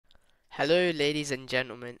Hello ladies and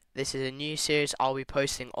gentlemen, this is a new series I'll be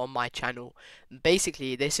posting on my channel.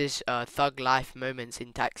 Basically this is thug life moments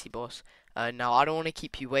in Taxi Boss. Now I don't want to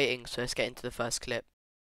keep you waiting, so let's get into the first clip.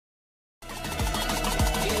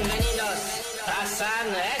 Bienvenidos a San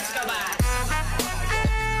Escobar.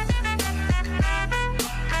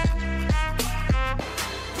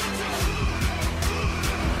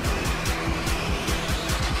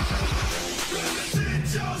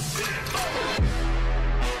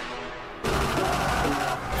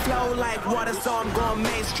 Flow like water, so I'm going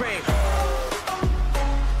mainstream.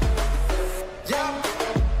 Yup.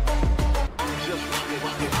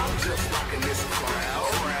 I'm just rocking this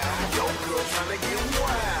crowd. Yo, girl, tryna get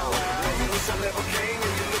wild. Now you wish I never came,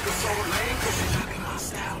 and you looking so lame. 'Cause you rocking my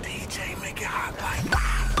style, DJ, make it hot like wow.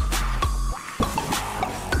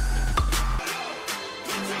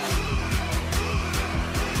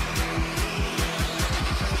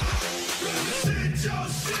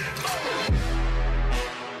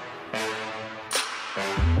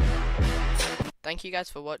 Thank you guys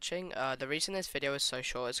for watching. The reason this video is so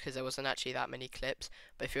short is because there wasn't actually that many clips,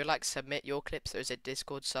 but if you'd like to submit your clips, there's a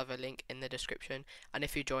Discord server link in the description, and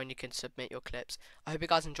if you join you can submit your clips. I hope you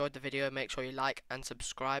guys enjoyed the video. Make sure you like and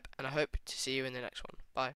subscribe, and I hope to see you in the next one.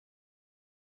 Bye.